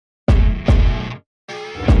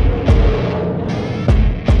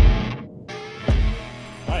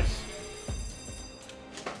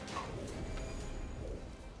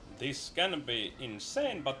is gonna be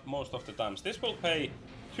insane, but most of the times this will pay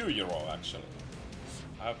 €2 actually.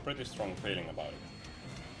 I have a pretty strong feeling about it.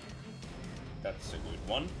 That's a good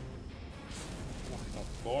one. Of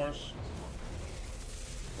course.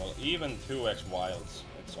 Well, even 2x wilds,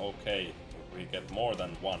 it's okay if we get more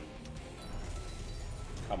than one.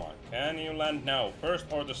 Come on, can you land now? First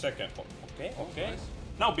or the second? Oh, okay, okay.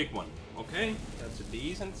 Now big one. Okay, that's a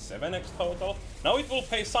decent 7x total. Now it will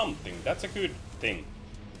pay something, that's a good thing.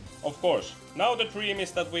 Of course, now the dream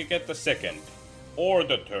is that we get the second. Or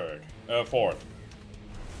the fourth.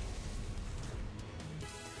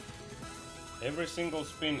 Every single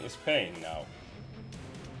spin is paying now.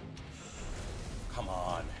 Come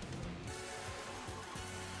on.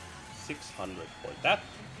 600 for that.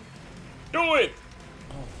 Do it!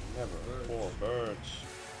 Oh, never. 4 birds.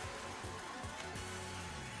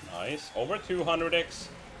 Nice. Over 200x.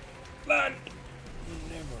 Land!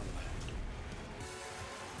 Never land.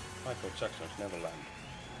 Michael Jackson's never land.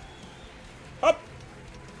 Up!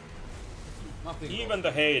 Nothing even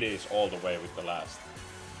the Hades all the way with the last.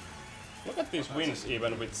 Look at these wins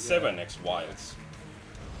even with 7x wilds.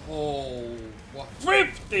 Oh, what?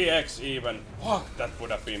 50x even! Oh, that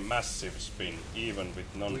would have been massive spin even with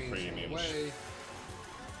non-premiums.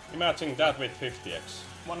 Imagine that with 50x.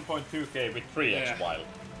 1.2k with 3x wild.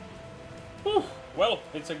 Whew. Well,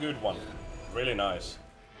 it's a good one. Really nice.